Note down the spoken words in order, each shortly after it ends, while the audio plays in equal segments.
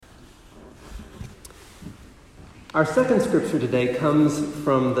Our second scripture today comes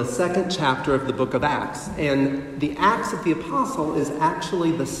from the second chapter of the book of Acts. And the Acts of the Apostle is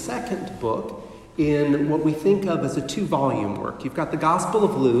actually the second book in what we think of as a two-volume work. You've got the Gospel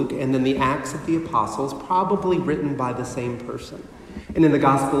of Luke and then the Acts of the Apostles, probably written by the same person. And in the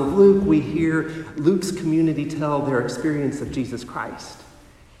Gospel of Luke, we hear Luke's community tell their experience of Jesus Christ.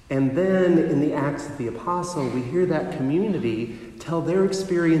 And then in the Acts of the Apostle, we hear that community tell their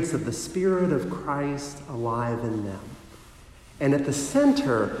experience of the Spirit of Christ alive in them. And at the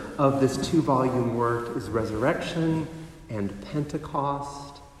center of this two-volume work is resurrection and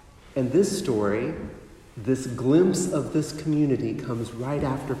Pentecost. And this story, this glimpse of this community, comes right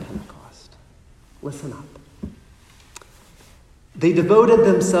after Pentecost. Listen up. They devoted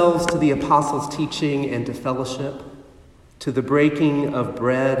themselves to the apostles' teaching and to fellowship, to the breaking of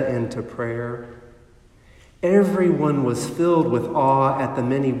bread and to prayer. Everyone was filled with awe at the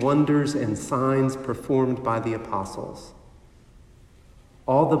many wonders and signs performed by the apostles.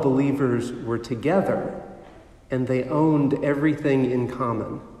 All the believers were together, and they owned everything in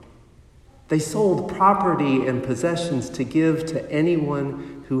common. They sold property and possessions to give to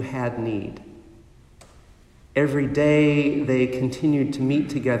anyone who had need. Every day they continued to meet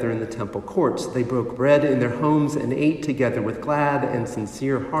together in the temple courts. They broke bread in their homes and ate together with glad and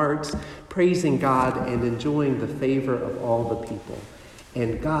sincere hearts, praising God and enjoying the favor of all the people.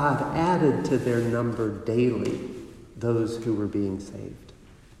 And God added to their number daily those who were being saved.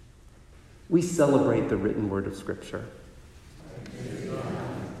 We celebrate the written word of Scripture.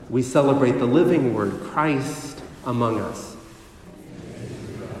 We celebrate the living word, Christ among us.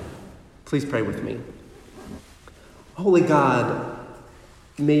 Please pray with me. Holy God,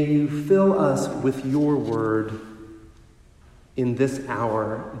 may you fill us with your word in this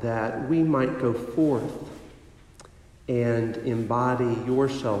hour that we might go forth and embody your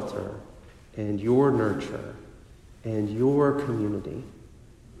shelter and your nurture and your community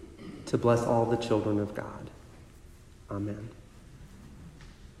to bless all the children of God. Amen.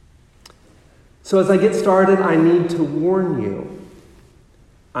 So as I get started, I need to warn you.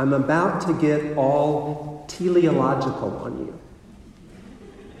 I'm about to get all teleological on you.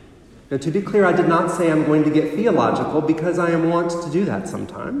 Now, to be clear, I did not say I'm going to get theological because I am wont to do that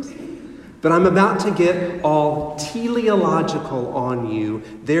sometimes. But I'm about to get all teleological on you.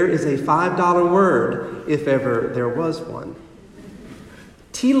 There is a $5 word, if ever there was one.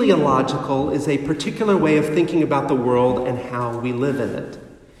 Teleological is a particular way of thinking about the world and how we live in it.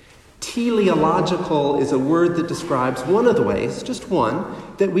 Teleological is a word that describes one of the ways, just one,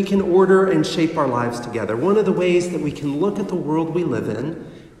 that we can order and shape our lives together. One of the ways that we can look at the world we live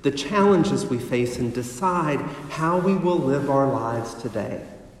in, the challenges we face, and decide how we will live our lives today.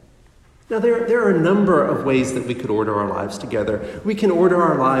 Now, there are a number of ways that we could order our lives together. We can order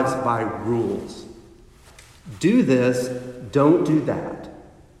our lives by rules. Do this, don't do that.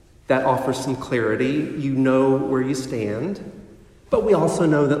 That offers some clarity. You know where you stand. But we also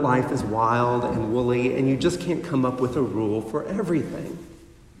know that life is wild and woolly, and you just can't come up with a rule for everything.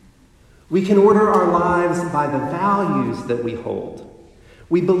 We can order our lives by the values that we hold.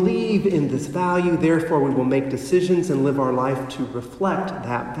 We believe in this value, therefore we will make decisions and live our life to reflect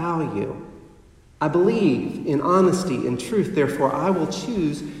that value. I believe in honesty and truth, therefore I will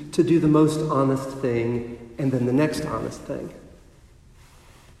choose to do the most honest thing and then the next honest thing.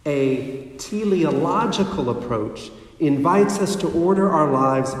 A teleological approach invites us to order our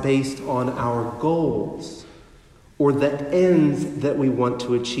lives based on our goals or the ends that we want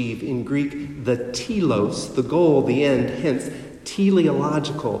to achieve. In Greek, the telos, the goal, the end, hence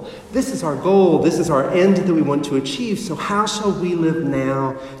teleological. This is our goal, this is our end that we want to achieve, so how shall we live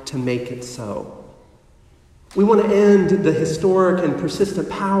now to make it so? We want to end the historic and persistent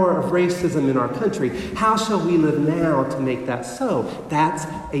power of racism in our country. How shall we live now to make that so? That's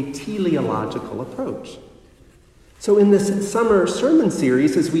a teleological approach. So in this summer sermon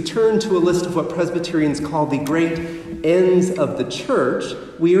series, as we turn to a list of what Presbyterians call the great ends of the church,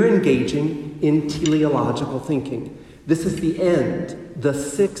 we are engaging in teleological thinking. This is the end, the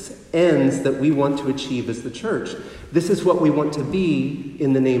 6 ends that we want to achieve as the church. This is what we want to be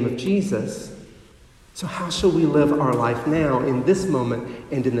in the name of Jesus. So how shall we live our life now in this moment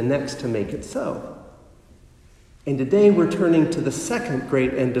and in the next to make it so? And today we're turning to the second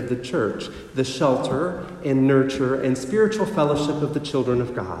great end of the church, the shelter and nurture and spiritual fellowship of the children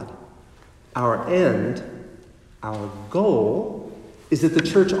of God. Our end, our goal, is that the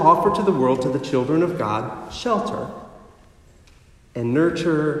church offer to the world, to the children of God, shelter and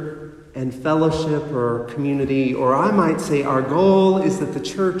nurture and fellowship or community, or I might say our goal is that the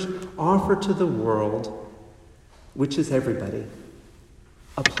church offer to the world, which is everybody,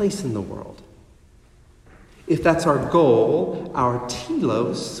 a place in the world. If that's our goal, our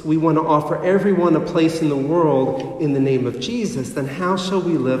telos, we want to offer everyone a place in the world in the name of Jesus, then how shall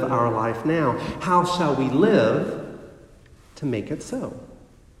we live our life now? How shall we live to make it so?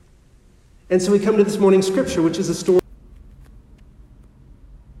 And so we come to this morning's scripture, which is a story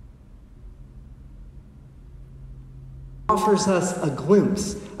offers us a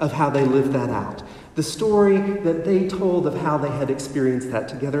glimpse of how they lived that out. The story that they told of how they had experienced that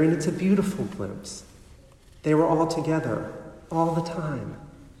together, and it's a beautiful glimpse. They were all together, all the time.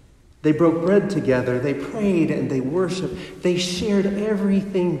 They broke bread together, they prayed and they worshiped. They shared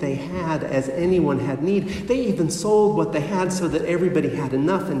everything they had as anyone had need. They even sold what they had so that everybody had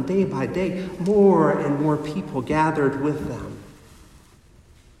enough, and day by day, more and more people gathered with them.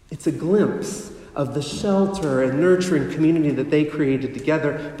 It's a glimpse of the shelter and nurturing community that they created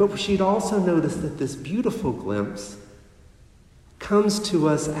together, but she'd also noticed that this beautiful glimpse comes to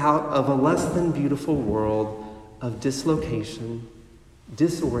us out of a less than beautiful world of dislocation,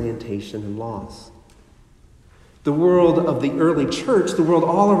 disorientation, and loss. The world of the early church, the world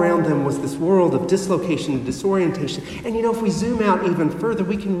all around them, was this world of dislocation and disorientation. And if we zoom out even further,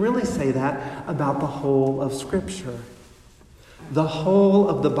 we can really say that about the whole of Scripture. The whole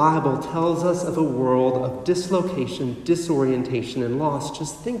of the Bible tells us of a world of dislocation, disorientation, and loss.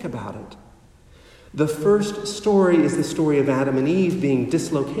 Just think about it. The first story is the story of Adam and Eve being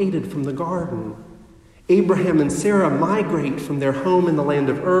dislocated from the garden. Abraham and Sarah migrate from their home in the land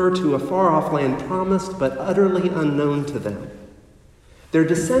of Ur to a far-off land promised but utterly unknown to them. Their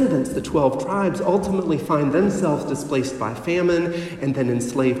descendants, the 12 tribes, ultimately find themselves displaced by famine and then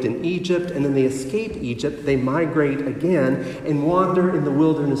enslaved in Egypt, and then they escape Egypt. They migrate again and wander in the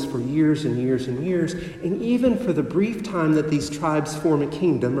wilderness for years and years and years. And even for the brief time that these tribes form a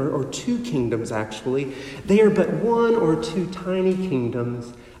kingdom, or two kingdoms actually, they are but one or two tiny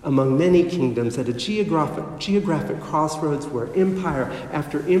kingdoms among many kingdoms at a geographic crossroads where empire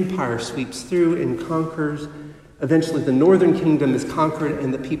after empire sweeps through and conquers. Eventually, the northern kingdom is conquered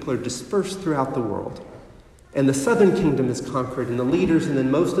and the people are dispersed throughout the world. And the southern kingdom is conquered and the leaders, and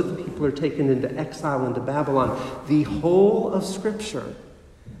then most of the people are taken into exile into Babylon. The whole of Scripture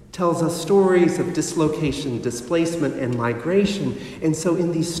tells us stories of dislocation, displacement, and migration. And so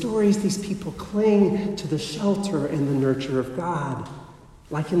in these stories, these people cling to the shelter and the nurture of God.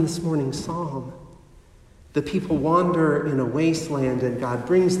 Like in this morning's psalm, the people wander in a wasteland and God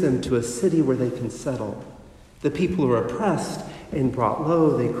brings them to a city where they can settle. The people who are oppressed and brought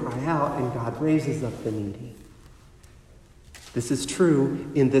low, they cry out, and God raises up the needy. This is true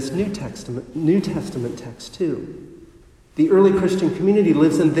in this New Testament text too. The early Christian community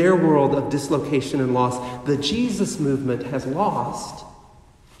lives in their world of dislocation and loss. The Jesus movement has lost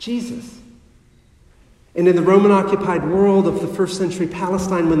Jesus. And in the Roman-occupied world of the first century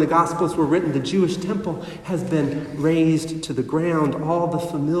Palestine, when the Gospels were written, the Jewish temple has been razed to the ground, all the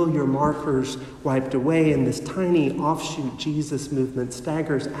familiar markers wiped away, and this tiny offshoot Jesus movement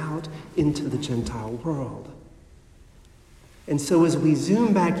staggers out into the Gentile world. And so as we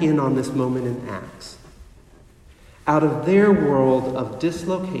zoom back in on this moment in Acts, out of their world of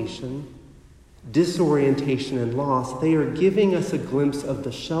dislocation, disorientation, and loss, they are giving us a glimpse of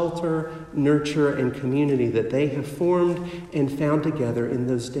the shelter, nurture, and community that they have formed and found together in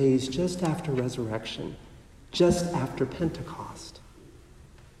those days just after resurrection, just after Pentecost.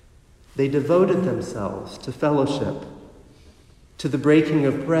 They devoted themselves to fellowship, to the breaking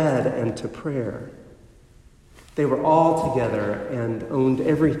of bread, and to prayer. They were all together and owned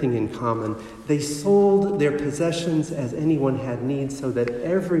everything in common. They sold their possessions as anyone had need so that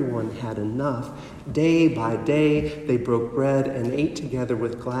everyone had enough. Day by day, they broke bread and ate together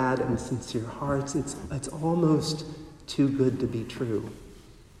with glad and sincere hearts. It's almost too good to be true.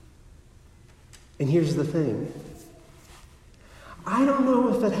 And here's the thing. I don't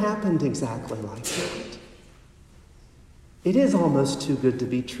know if it happened exactly like that. It is almost too good to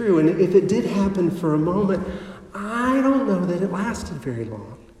be true. And if it did happen for a moment, I don't know that it lasted very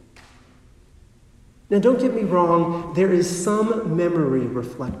long. Now, don't get me wrong, there is some memory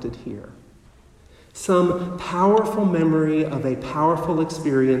reflected here. Some powerful memory of a powerful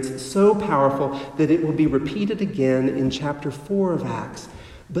experience, so powerful that it will be repeated again in chapter 4 of Acts.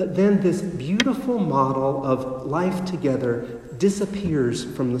 But then this beautiful model of life together disappears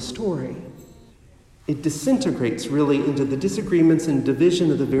from the story. It disintegrates really into the disagreements and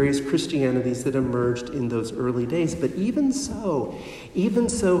division of the various Christianities that emerged in those early days. But even so,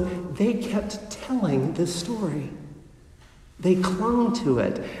 they kept telling this story. They clung to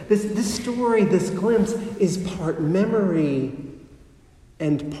it. This story, this glimpse, is part memory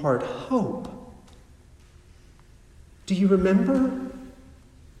and part hope. Do you remember?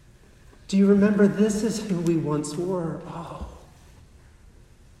 Do you remember this is who we once were? Oh.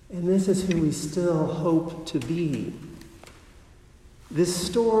 And this is who we still hope to be. This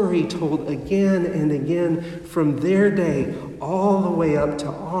story told again and again from their day all the way up to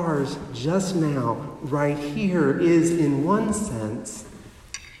ours just now, right here, is in one sense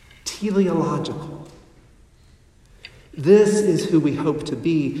teleological. This is who we hope to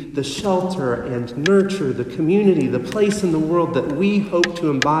be, the shelter and nurture, the community, the place in the world that we hope to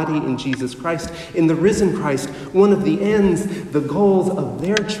embody in Jesus Christ, in the risen Christ, one of the ends, the goals of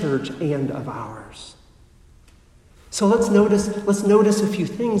their church and of ours. So let's notice a few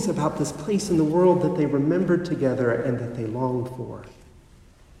things about this place in the world that they remembered together and that they longed for.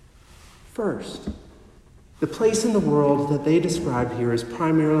 First, the place in the world that they describe here is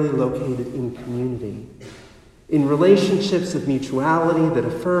primarily located in community, in relationships of mutuality that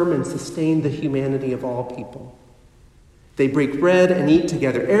affirm and sustain the humanity of all people. They break bread and eat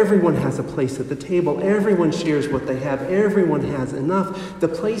together. Everyone has a place at the table. Everyone shares what they have. Everyone has enough. The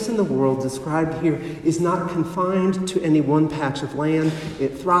place in the world described here is not confined to any one patch of land.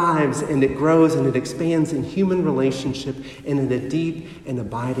 It thrives and it grows and it expands in human relationship and in a deep and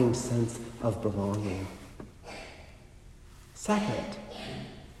abiding sense of belonging. Second,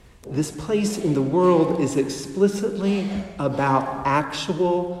 this place in the world is explicitly about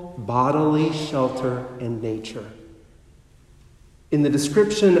actual bodily shelter and nature. In the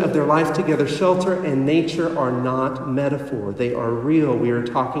description of their life together, shelter and nature are not metaphor. They are real. We are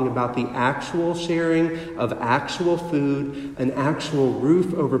talking about the actual sharing of actual food, an actual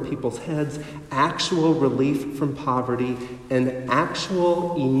roof over people's heads, actual relief from poverty, and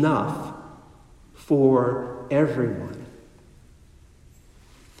actual enough for everyone.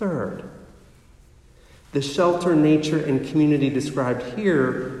 Third, the shelter, nature, and community described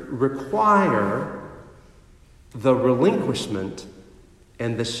here require the relinquishment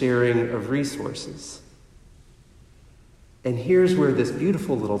and the sharing of resources. And here's where this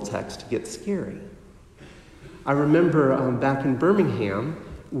beautiful little text gets scary. I remember back in Birmingham,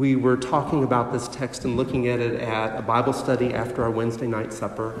 we were talking about this text and looking at it at a Bible study after our Wednesday night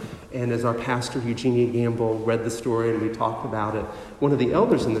supper. And as our pastor, Eugenia Gamble, read the story and we talked about it, one of the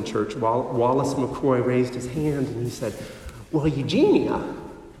elders in the church, Wallace McCroy, raised his hand and he said, "Well, Eugenia,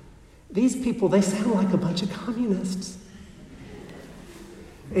 these people, they sound like a bunch of communists."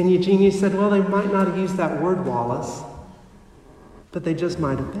 And Eugenia said, "Well, they might not have used that word, Wallace, but they just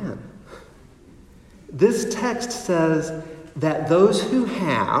might have been." This text says that those who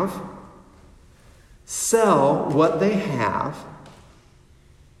have sell what they have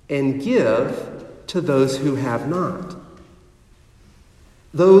and give to those who have not.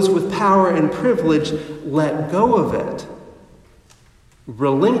 Those with power and privilege let go of it,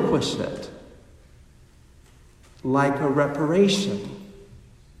 relinquish it, like a reparation,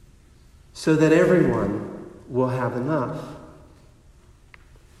 so that everyone will have enough.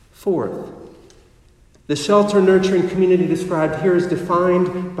 Fourth, the shelter, nurturing community described here is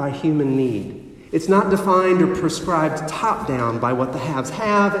defined by human need. It's not defined or prescribed top-down by what the haves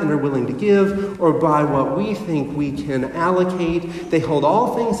have and are willing to give, or by what we think we can allocate. They hold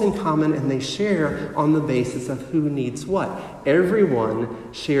all things in common and they share on the basis of who needs what. Everyone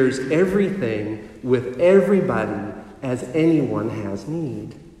shares everything with everybody as anyone has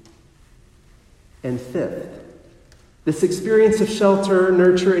need. And fifth, this experience of shelter,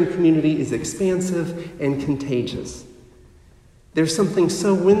 nurture, and community is expansive and contagious. There's something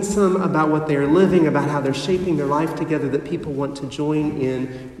so winsome about what they're living, about how they're shaping their life together, that people want to join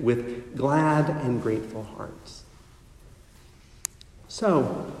in with glad and grateful hearts.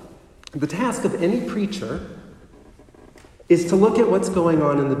 So, the task of any preacher is to look at what's going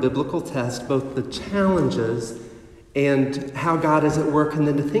on in the biblical text, both the challenges and how God is at work, and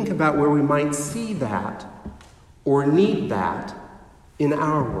then to think about where we might see that or need that in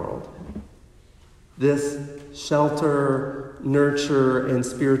our world. This shelter, nurture, and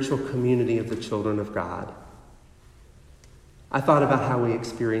spiritual community of the children of God. I thought about how we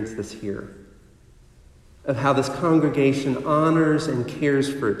experience this here, of how this congregation honors and cares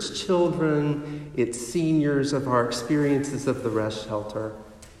for its children, its seniors, of our experiences of the Rest Shelter.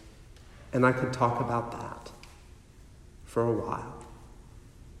 And I could talk about that for a while.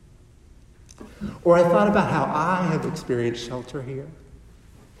 Or I thought about how I have experienced shelter here,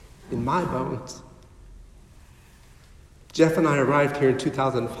 in my bones. Jeff and I arrived here in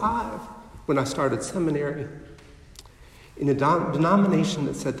 2005 when I started seminary in a denomination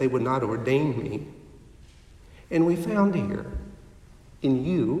that said they would not ordain me. And we found here in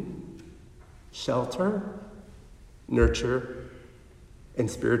you shelter, nurture,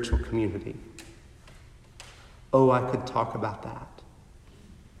 and spiritual community. Oh, I could talk about that.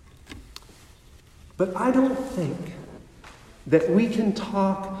 But I don't think that we can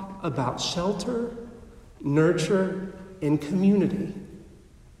talk about shelter, nurture, and community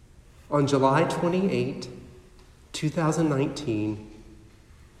on July 28, 2019,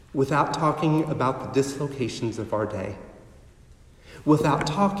 without talking about the dislocations of our day, without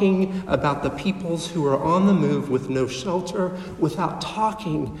talking about the peoples who are on the move with no shelter, without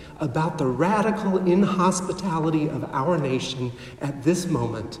talking about the radical inhospitality of our nation at this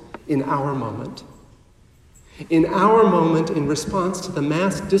moment, in our moment. In our moment, in response to the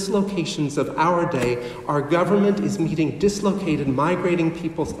mass dislocations of our day, our government is meeting dislocated, migrating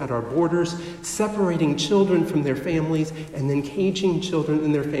peoples at our borders, separating children from their families, and then caging children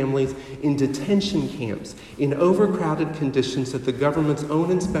and their families in detention camps, in overcrowded conditions that the government's own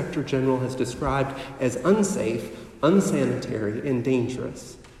Inspector General has described as unsafe, unsanitary, and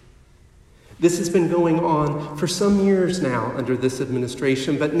dangerous. This has been going on for some years now under this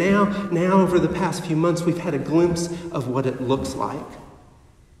administration, but now over the past few months, we've had a glimpse of what it looks like.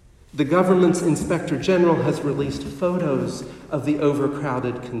 The government's Inspector General has released photos of the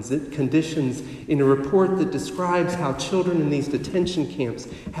overcrowded conditions in a report that describes how children in these detention camps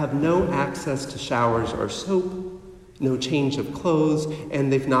have no access to showers or soap, no change of clothes,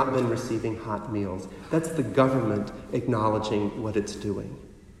 and they've not been receiving hot meals. That's the government acknowledging what it's doing.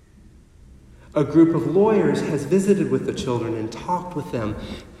 A group of lawyers has visited with the children and talked with them,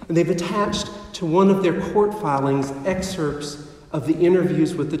 and they've attached to one of their court filings excerpts of the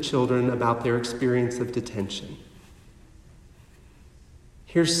interviews with the children about their experience of detention.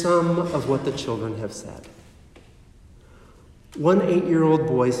 Here's some of what the children have said. One 8-year-old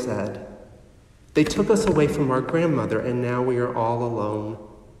boy said, "They took us away from our grandmother, and now we are all alone.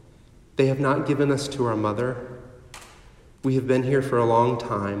 They have not given us to our mother. We have been here for a long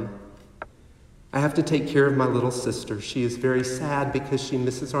time. I have to take care of my little sister. She is very sad because she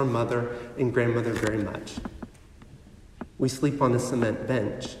misses our mother and grandmother very much. We sleep on a cement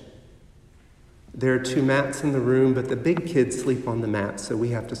bench. There are 2 mats in the room, but the big kids sleep on the mats, so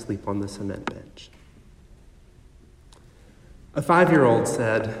we have to sleep on the cement bench." A 5-year-old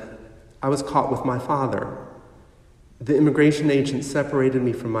said, "I was caught with my father. The immigration agent separated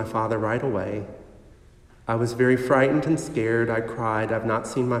me from my father right away. I was very frightened and scared. I cried. I've not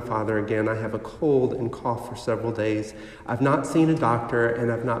seen my father again. I have a cold and cough for several days. I've not seen a doctor,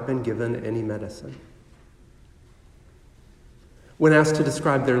 and I've not been given any medicine." When asked to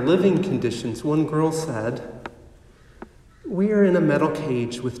describe their living conditions, one girl said, "We are in a metal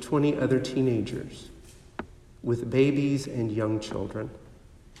cage with 20 other teenagers, with babies and young children.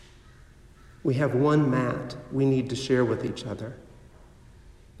 We have 1 mat we need to share with each other.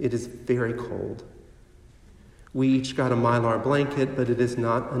 It is very cold. We each got a Mylar blanket, but it is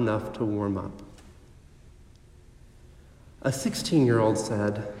not enough to warm up." A 16-year-old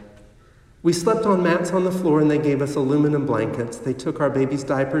said, "We slept on mats on the floor and they gave us aluminum blankets. They took our baby's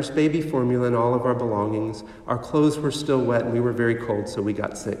diapers, baby formula, and all of our belongings. Our clothes were still wet and we were very cold, so we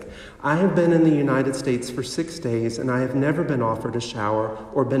got sick. I have been in the United States for 6 days and I have never been offered a shower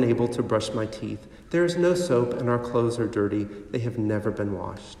or been able to brush my teeth. There is no soap and our clothes are dirty. They have never been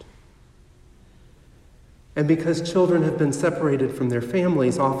washed." And because children have been separated from their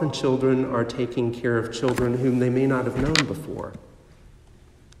families, often children are taking care of children whom they may not have known before.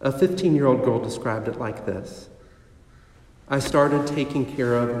 A 15-year-old girl described it like this: "I started taking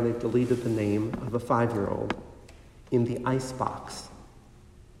care of," and they've deleted the name of a 5-year-old, "in the ice box."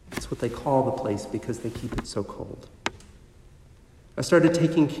 That's what they call the place because they keep it so cold. "I started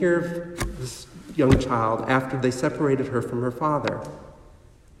taking care of this young child after they separated her from her father.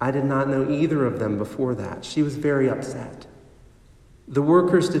 I did not know either of them before that. She was very upset. The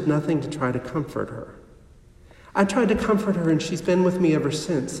workers did nothing to try to comfort her. I tried to comfort her, and she's been with me ever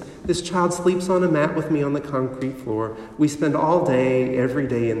since. This child sleeps on a mat with me on the concrete floor. We spend all day, every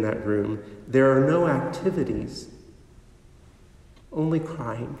day in that room. There are no activities, only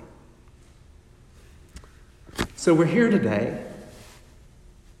crying." So we're here today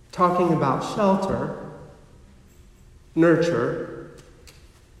talking about shelter, nurture,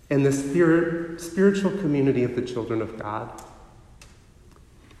 and the spiritual community of the children of God.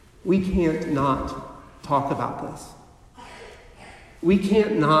 We can't not talk about this. We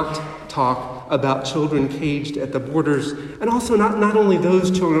can't not talk about children caged at the borders, and also not only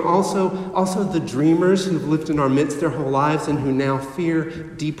those children, also the dreamers who've lived in our midst their whole lives and who now fear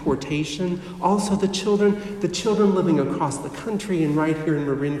deportation. Also the children living across the country and right here in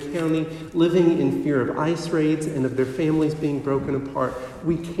Marin County, living in fear of ICE raids and of their families being broken apart.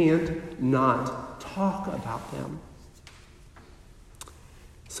 We can't not talk about them.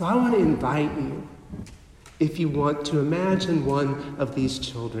 So I want to invite you if you want to imagine one of these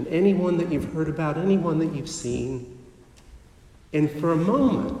children, anyone that you've heard about, anyone that you've seen, and for a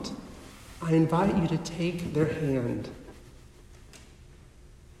moment, I invite you to take their hand.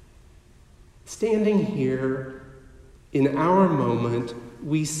 Standing here in our moment,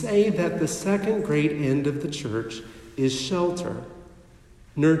 we say that the second great end of the church is shelter,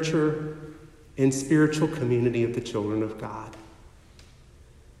 nurture, and spiritual community of the children of God.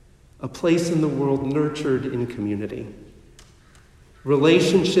 A place in the world nurtured in community.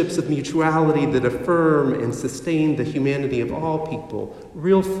 Relationships of mutuality that affirm and sustain the humanity of all people.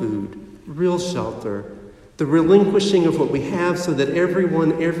 Real food, real shelter. The relinquishing of what we have so that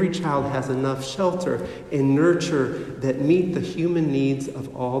every child has enough shelter and nurture that meet the human needs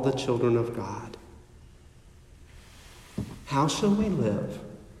of all the children of God. How shall we live?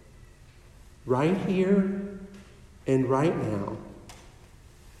 Right here and right now,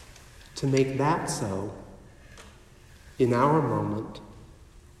 to make that so in our moment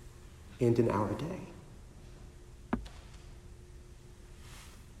and in our day.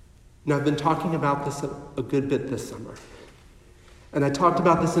 Now, I've been talking about this a good bit this summer. And I talked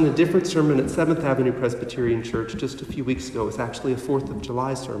about this in a different sermon at 7th Avenue Presbyterian Church just a few weeks ago. It was actually a 4th of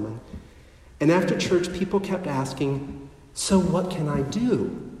July sermon. And after church, people kept asking, so what can I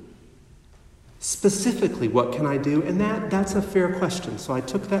do? Specifically, what can I do? And that's a fair question. So I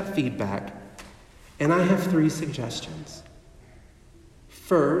took that feedback, and I have 3 suggestions.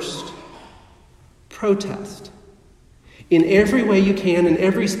 First, protest. In every way you can, in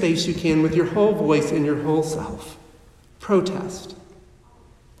every space you can, with your whole voice and your whole self. Protest.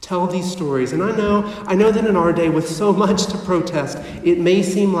 Tell these stories. And I know that in our day, with so much to protest, it may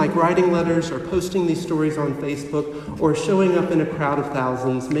seem like writing letters or posting these stories on Facebook or showing up in a crowd of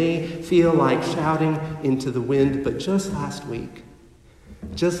thousands may feel like shouting into the wind. But just last week,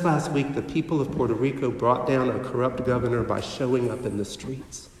 the people of Puerto Rico brought down a corrupt governor by showing up in the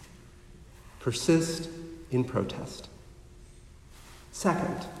streets. Persist in protest.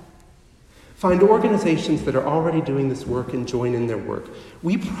 Second, find organizations that are already doing this work and join in their work.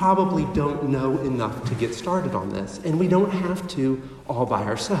 We probably don't know enough to get started on this, and we don't have to all by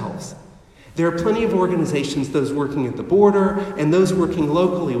ourselves. There are plenty of organizations, those working at the border and those working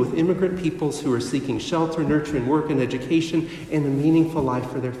locally with immigrant peoples who are seeking shelter, nurturing work and education, and a meaningful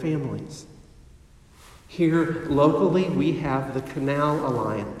life for their families. Here, locally, we have the Canal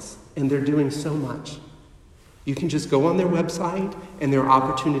Alliance, and they're doing so much. You can just go on their website, and there are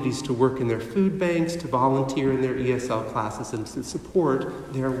opportunities to work in their food banks, to volunteer in their ESL classes, and to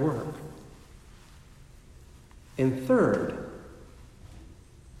support their work. And third,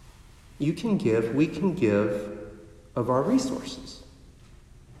 we can give of our resources.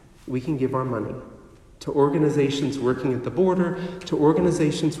 We can give our money to organizations working at the border, to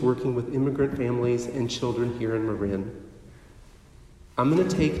organizations working with immigrant families and children here in Marin. I'm going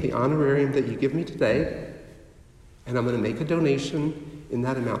to take the honorarium that you give me today, and I'm going to make a donation in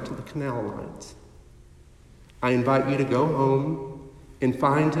that amount to the Canal Alliance. I invite you to go home and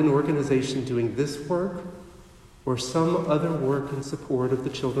find an organization doing this work or some other work in support of the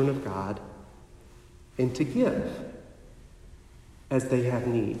children of God, and to give as they have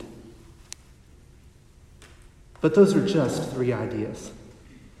need. But those are just 3 ideas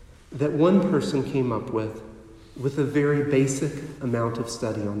that one person came up with a very basic amount of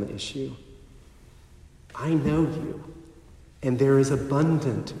study on the issue. I know you, and there is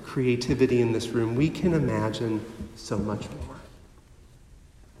abundant creativity in this room. We can imagine so much more.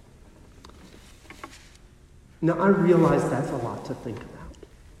 Now, I realize that's a lot to think about,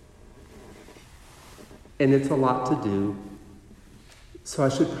 and it's a lot to do, so I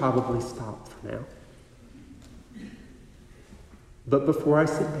should probably stop for now. But before I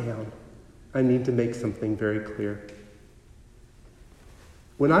sit down, I need to make something very clear.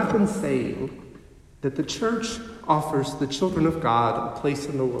 When I've been saying that the church offers the children of God a place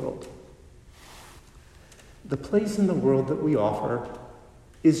in the world, the place in the world that we offer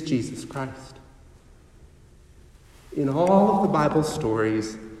is Jesus Christ. In all of the Bible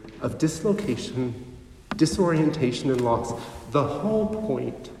stories of dislocation, disorientation, and loss, the whole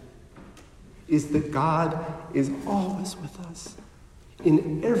point is that God is always with us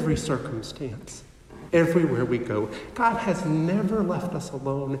in every circumstance, everywhere we go. God has never left us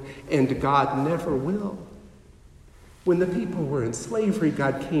alone, and God never will. When the people were in slavery,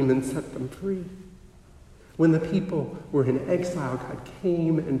 God came and set them free. When the people were in exile, God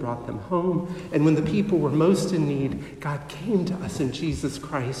came and brought them home. And when the people were most in need, God came to us in Jesus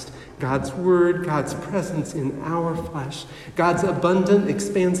Christ. God's word, God's presence in our flesh, God's abundant,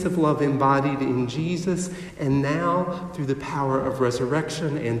 expansive love embodied in Jesus, and now through the power of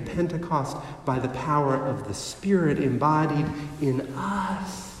resurrection and Pentecost, by the power of the Spirit embodied in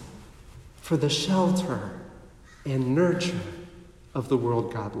us for the shelter and nurture of the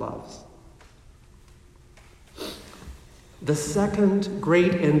world God loves. The second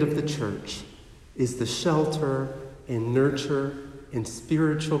great end of the church is the shelter and nurture and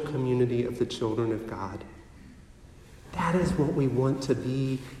spiritual community of the children of God. That is what we want to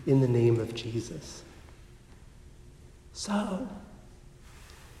be in the name of Jesus. So,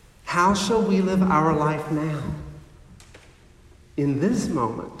 how shall we live our life now, in this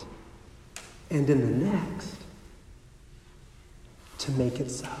moment, and in the next, to make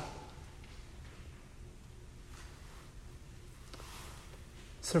it so?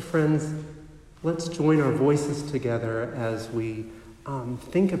 So friends, let's join our voices together as we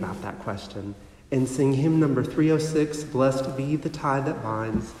think about that question and sing hymn number 306, Blessed Be the Tie That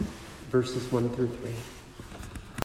Binds, verses 1 through 3.